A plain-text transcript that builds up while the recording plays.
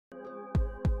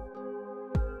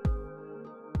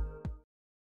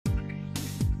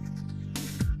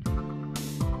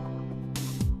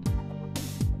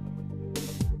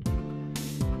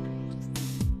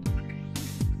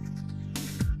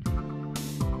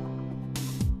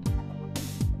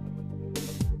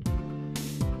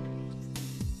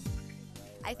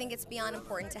I think it's beyond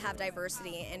important to have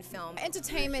diversity in film.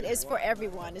 Entertainment is for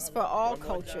everyone. It's for all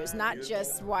cultures, not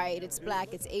just white. It's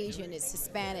black, it's Asian, it's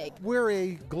Hispanic. We're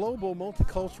a global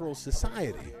multicultural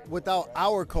society. Without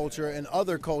our culture and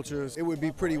other cultures, it would be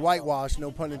pretty whitewashed,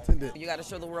 no pun intended. You got to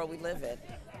show the world we live in.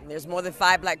 There's more than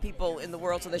 5 black people in the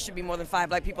world, so there should be more than 5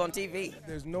 black people on TV.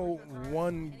 There's no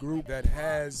one group that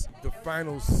has the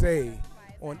final say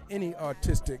on any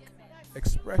artistic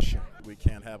expression. We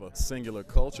can't have a singular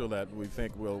culture that we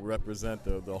think will represent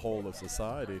the whole of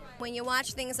society. When you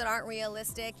watch things that aren't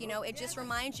realistic, it just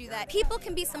reminds you that people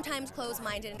can be sometimes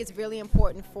closed-minded. It's really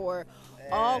important for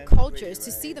all cultures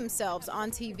to see themselves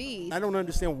on TV. I don't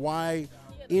understand why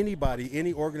anybody,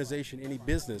 any organization, any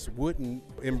business wouldn't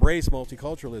embrace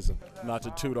multiculturalism. Not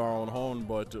to toot our own horn,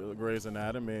 but Grey's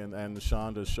Anatomy and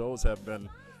Shonda's shows have been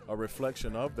a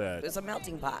reflection of that. It's a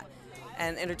melting pot,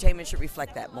 and entertainment should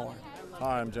reflect that more.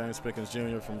 Hi, I'm James Pickens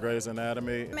Jr. from Grey's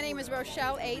Anatomy. My name is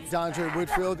Rochelle Aites. Dondre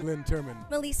Whitfield. Lynn Turman.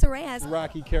 Melissa Reyes.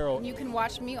 Rocky Carroll. You can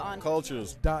watch me on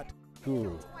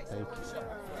Cultures.guru. Thank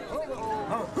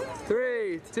you.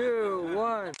 3, 2,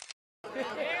 1.